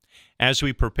As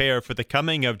we prepare for the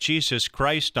coming of Jesus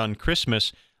Christ on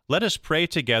Christmas, let us pray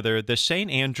together the St.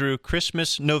 Andrew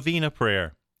Christmas Novena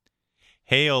prayer.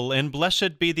 Hail, and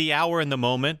blessed be the hour and the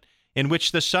moment in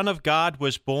which the Son of God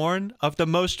was born of the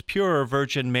most pure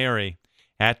Virgin Mary,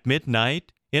 at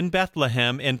midnight, in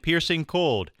Bethlehem, in piercing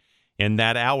cold. In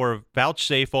that hour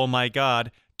vouchsafe, O my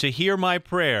God, to hear my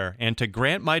prayer and to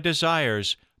grant my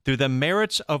desires through the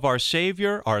merits of our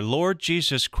Savior, our Lord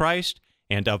Jesus Christ,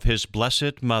 and of his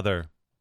blessed Mother.